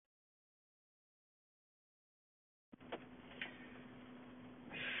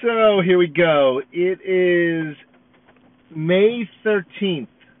So here we go. It is May 13th.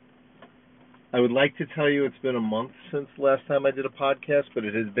 I would like to tell you it's been a month since the last time I did a podcast, but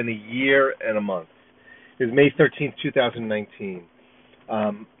it has been a year and a month. It's May 13th, 2019.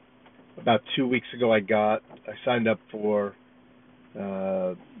 About 2 weeks ago, I signed up for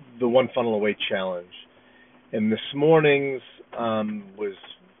the One Funnel Away Challenge. And this morning's was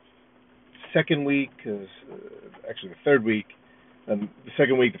second week, actually the third week, the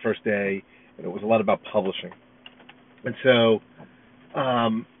second week, the first day, and it was a lot about publishing. And so,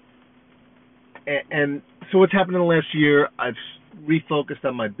 and so what's happened in the last year? I've refocused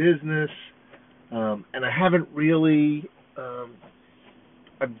on my business, and I haven't really.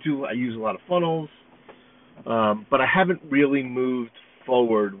 I use a lot of funnels, but I haven't really moved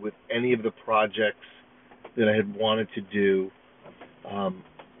forward with any of the projects that I had wanted to do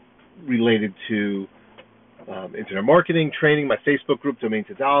related to internet marketing, training, my Facebook group, Domain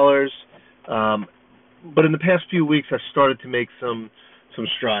to Dollars. But in the past few weeks, I've started to make some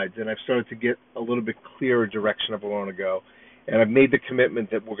strides, and I've started to get a little bit clearer direction of where I want to go. And I've made the commitment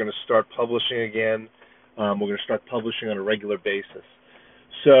that we're going to start publishing again. We're going to start publishing on a regular basis.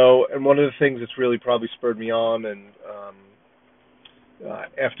 So, and one of the things that's really probably spurred me on, and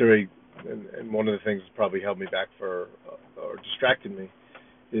and one of the things that's probably held me back or distracted me,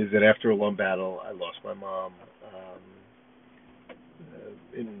 is that after a lung battle, I lost my mom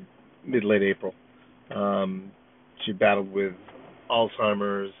in mid-late April. She battled with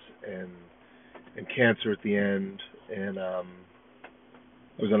Alzheimer's and cancer at the end, and I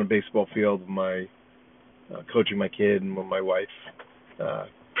was on a baseball field, coaching my kid, and when my wife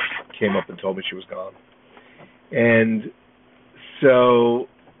came up and told me she was gone. And so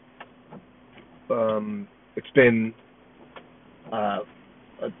it's been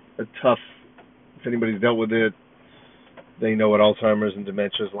a tough, if anybody's dealt with it, they know what Alzheimer's and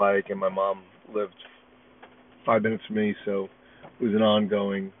dementia is like, and my mom lived 5 minutes from me, so it was an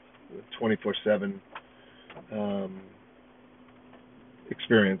ongoing 24/7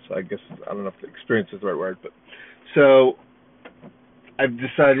 experience. I guess, I don't know if experience is the right word, but so I've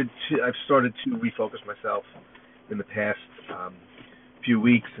started to refocus myself in the past few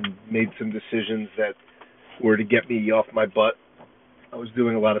weeks and made some decisions that were to get me off my butt. I was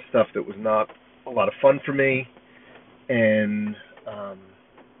doing a lot of stuff that was not a lot of fun for me, and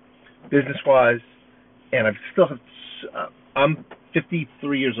business-wise, and I'm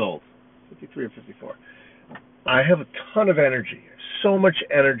 53 years old, 53 or 54. I have a ton of energy, so much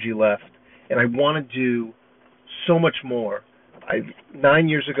energy left, and I want to do so much more. 9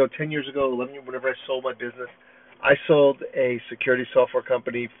 years ago, 10 years ago, 11 years, whenever I sold my business, I sold a security software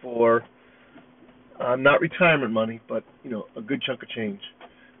company for not retirement money, but a good chunk of change.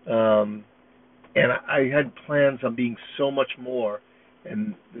 And I had plans on being so much more,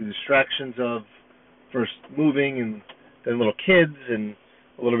 and the distractions of first moving and then little kids and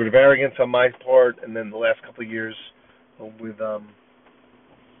a little bit of arrogance on my part, and then the last couple of years with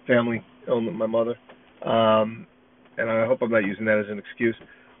family illness, my mother. And I hope I'm not using that as an excuse,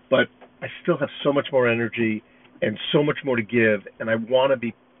 but I still have so much more energy and so much more to give, and I want to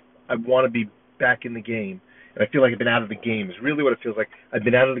be back in the game. And I feel like I've been out of the game is really what it feels like. I've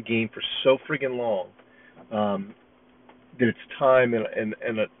been out of the game for so friggin' long that it's time, and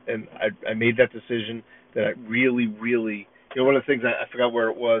I made that decision that I really, really, one of the things I forgot where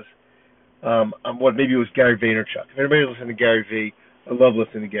it was. Maybe it was Gary Vaynerchuk. If anybody's listening to Gary V, I love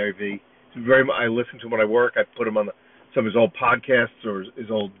listening to Gary V. I listen to him when I work. I put him on some of his old podcasts or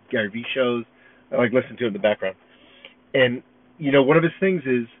his old Gary V shows. I like listening to him in the background. And one of his things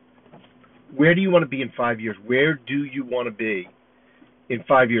is, where do you want to be in 5 years? Where do you want to be in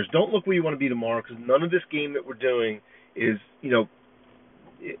 5 years? Don't look where you want to be tomorrow, because none of this game that we're doing is,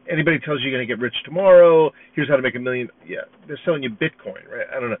 anybody tells you you're going to get rich tomorrow, here's how to make $1 million. Yeah, they're selling you Bitcoin, right?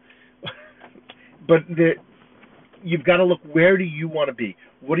 I don't know. But you've got to look, where do you want to be?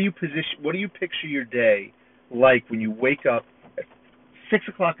 What do you picture your day like when you wake up at 6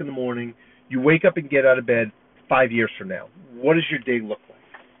 o'clock in the morning, you wake up and get out of bed 5 years from now? What does your day look like?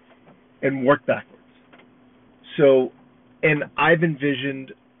 And work backwards. So, and I've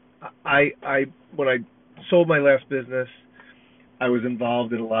envisioned, when I sold my last business, I was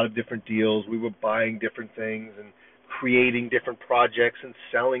involved in a lot of different deals. We were buying different things and creating different projects and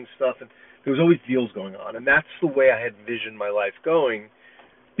selling stuff, and there was always deals going on. And that's the way I had envisioned my life going,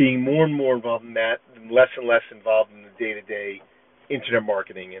 being more and more involved in that, and less involved in the day-to-day internet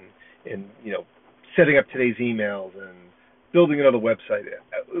marketing and setting up today's emails and building another website.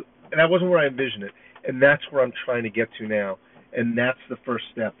 And that wasn't where I envisioned it. And that's where I'm trying to get to now. And that's the first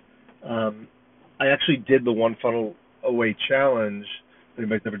step. I actually did the One Funnel Away Challenge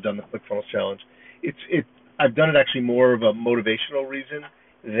anybody's never done the ClickFunnels challenge, I've done it actually more of a motivational reason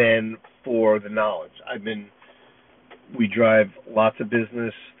than for the knowledge. We drive lots of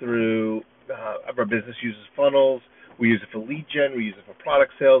business through. Our business uses funnels. We use it for lead gen. We use it for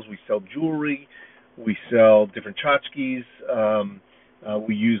product sales. We sell jewelry. We sell different tchotchkes.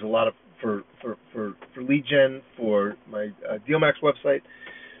 We use a lot of for lead gen for my DealMax website.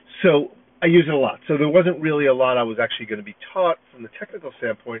 So I use it a lot. So there wasn't really a lot I was actually going to be taught from the technical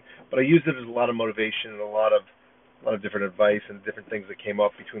standpoint, but I used it as a lot of motivation and a lot of different advice and different things that came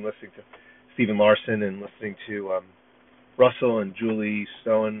up between listening to Stephen Larson and listening to Russell and Julie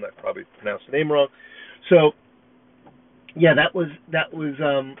Stone. I probably pronounced the name wrong. So yeah, that's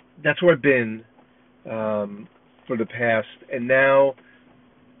where I've been for the past. And now,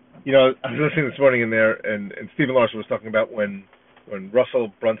 I was listening this morning in there, and Stephen Larson was talking about when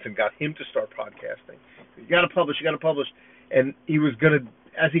Russell Brunson got him to start podcasting. You got to publish, and he was gonna,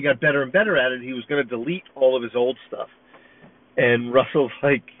 as he got better and better at it, he was gonna delete all of his old stuff. And Russell's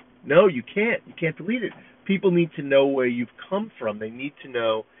like, no, you can't delete it. People need to know where you've come from. They need to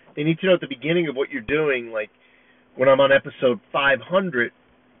know at the beginning of what you're doing. Like when I'm on episode 500,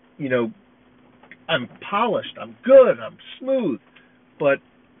 I'm polished, I'm good, I'm smooth, but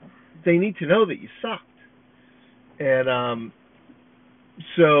they need to know that you sucked. And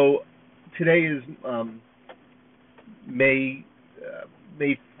so today is May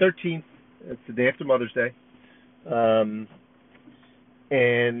 13th. It's the day after Mother's Day.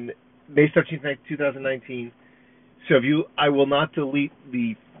 And May 13th, 2019. So I will not delete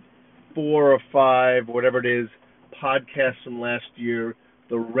the 4 or 5, whatever it is, podcasts from last year,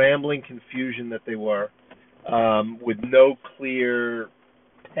 the rambling confusion that they were, with no clear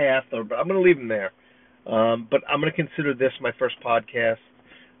path. But I'm going to leave them there. But I'm going to consider this my first podcast.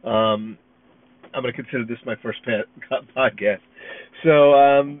 Podcast.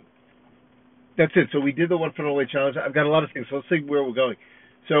 So that's it. So we did the One Funnel Away challenge. I've got a lot of things. So let's see where we're going.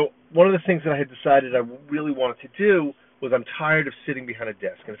 So one of the things that I had decided I really wanted to do was I'm tired of sitting behind a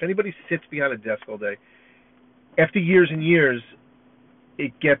desk. And if anybody sits behind a desk all day, after years and years,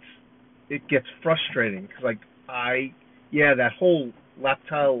 it gets frustrating because that whole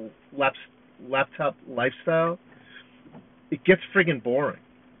laptop lifestyle, it gets friggin' boring.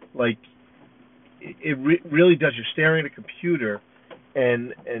 Like it really does. You're staring at a computer,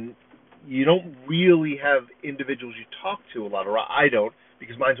 and you don't really have individuals you talk to a lot, or I don't,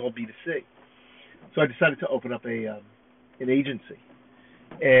 because mine's all B2C. So I decided to open up an agency,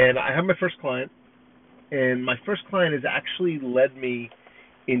 and I have my first client, and my first client has actually led me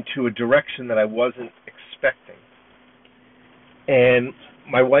into a direction that I wasn't expecting. And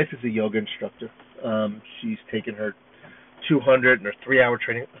my wife is a yoga instructor. She's taken her 200 and her 300-hour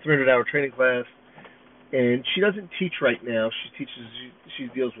training class, and she doesn't teach right now. She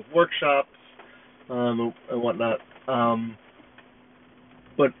deals with workshops and whatnot.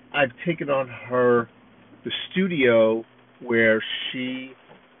 But I've taken on the studio where she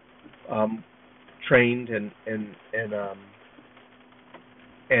trained and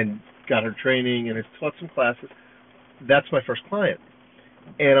got her training and has taught some classes. That's my first client.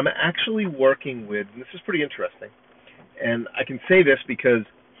 And I'm actually working with, and this is pretty interesting, and I can say this because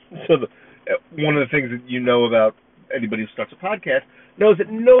one of the things that about anybody who starts a podcast knows that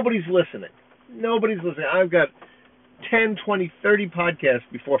nobody's listening. I've got 10, 20, 30 podcasts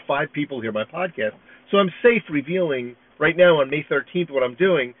before 5 people hear my podcast. So I'm safe revealing right now on May 13th what I'm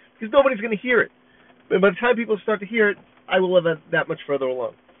doing because nobody's going to hear it. But by the time people start to hear it, I will have that much further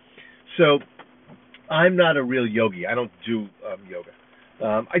along. So I'm not a real yogi. I don't do yoga.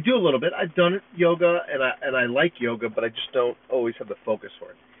 I do a little bit. I've done yoga, and I like yoga, but I just don't always have the focus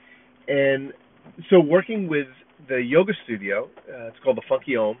for it. And so working with the yoga studio, it's called the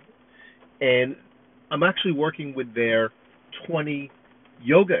Funky Om, and I'm actually working with their 20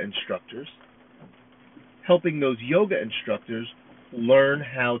 yoga instructors, helping those yoga instructors learn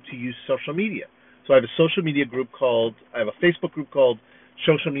how to use social media. So I have a Facebook group called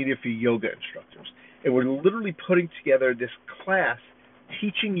Social Media for Yoga Instructors. And we're literally putting together this class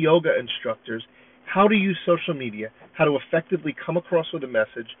teaching yoga instructors how to use social media, how to effectively come across with a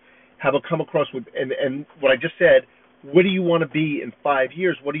message, how to come across with, and what I just said, where do you want to be in 5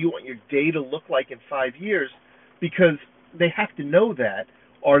 years? What do you want your day to look like in 5 years? Because they have to know that.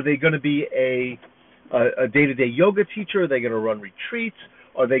 Are they going to be a day-to-day yoga teacher? Are they going to run retreats?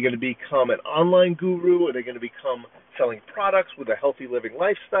 Are they going to become an online guru? Are they going to become selling products with a healthy living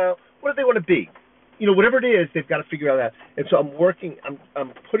lifestyle? What do they want to be? Whatever it is, they've got to figure out that. And so I'm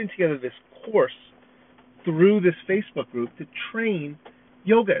putting together this course through this Facebook group to train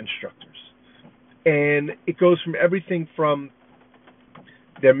yoga instructors. And it goes from everything from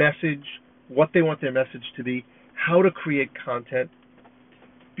their message, what they want their message to be, how to create content.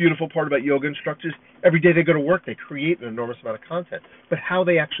 Beautiful part about yoga instructors, every day they go to work, they create an enormous amount of content. But how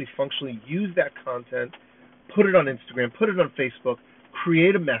they actually functionally use that content, put it on Instagram, put it on Facebook,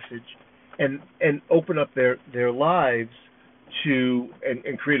 create a message, and open up their lives to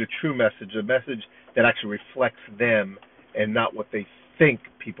and create a true message, a message that actually reflects them and not what they think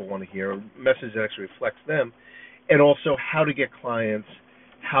people want to hear, a message that actually reflects them, and also how to get clients,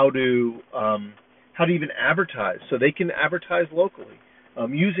 how to even advertise, so they can advertise locally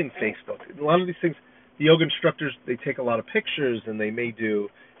using Facebook. A lot of these things, the yoga instructors, they take a lot of pictures and they may do,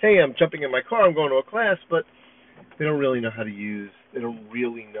 hey, I'm jumping in my car, I'm going to a class, but they don't really know how to use. They don't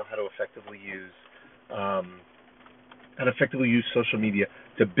really know how to effectively use social media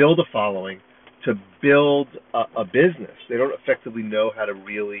to build a following, to build a business. They don't effectively know how to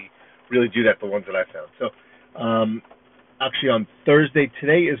really do that. The ones that I found. So, actually, on Thursday,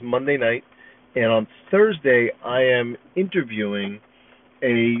 today is Monday night, and on Thursday I am interviewing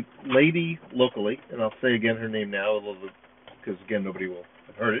a lady locally, and I'll say again her name now, a little bit, because again nobody will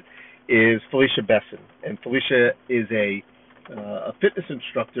have heard it. Is Felicia Besson, and Felicia is a fitness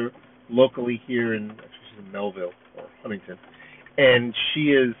instructor locally here she's in Melville or Huntington, and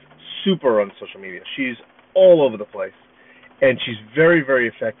she is super on social media. She's all over the place, and she's very, very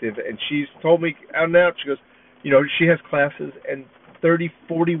effective. And she's told me out and out, she goes, she has classes, and 30,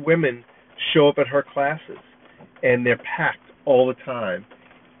 40 women show up at her classes, and they're packed all the time.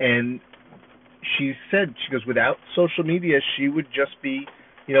 And she goes, without social media, she would just be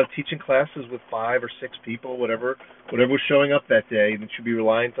teaching classes with 5 or 6 people, whatever was showing up that day, and she'd be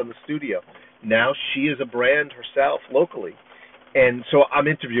reliant on the studio. Now she is a brand herself locally, and so I'm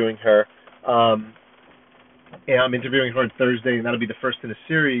interviewing her. And I'm interviewing her on Thursday, and that'll be the first in a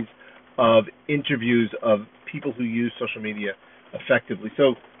series of interviews of people who use social media effectively.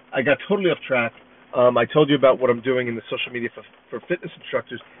 So I got totally off track. I told you about what I'm doing in the social media for fitness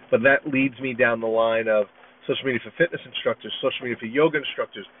instructors, but that leads me down the line of social media for fitness instructors, social media for yoga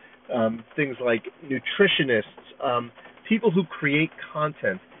instructors, things like nutritionists, people who create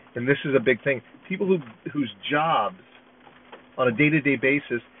content, and this is a big thing, people whose jobs on a day-to-day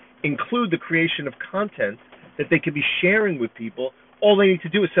basis include the creation of content that they can be sharing with people. All they need to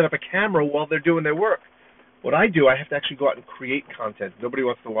do is set up a camera while they're doing their work. What I do, I have to actually go out and create content. Nobody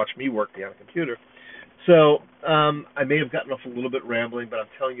wants to watch me work behind a computer. So I may have gotten off a little bit rambling, but I'm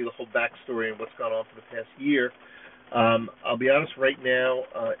telling you the whole backstory and what's gone on for the past year. I'll be honest right now,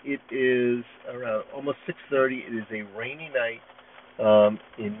 it is around almost 6:30. It is a rainy night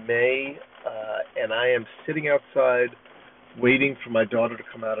in May, and I am sitting outside waiting for my daughter to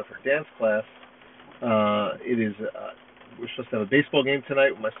come out of her dance class. We're supposed to have a baseball game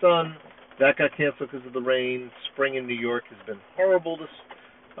tonight with my son. That got canceled because of the rain. Spring in New York has been horrible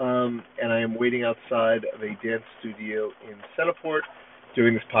and I am waiting outside of a dance studio in Centerport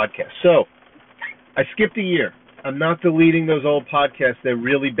doing this podcast. So, I skipped a year. I'm not deleting those old podcasts. They're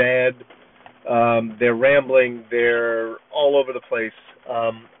really bad. They're rambling. They're all over the place.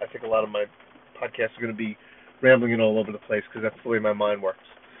 I think a lot of my podcasts are going to be rambling and all over the place because that's the way my mind works.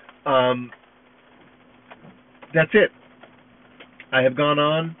 That's it. I have gone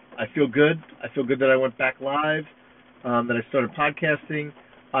on. I feel good. I feel good that I went back live, that I started podcasting.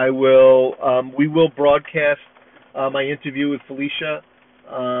 We will broadcast my interview with Felicia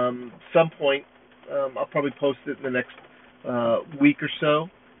some point. I'll probably post it in the next week or so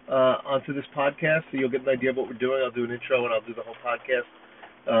onto this podcast, so you'll get an idea of what we're doing. I'll do an intro and I'll do the whole podcast.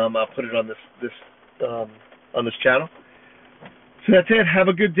 I'll put it on this channel. So that's it. Have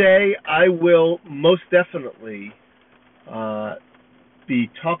a good day. I will most definitely be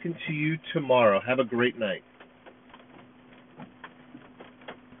talking to you tomorrow. Have a great night.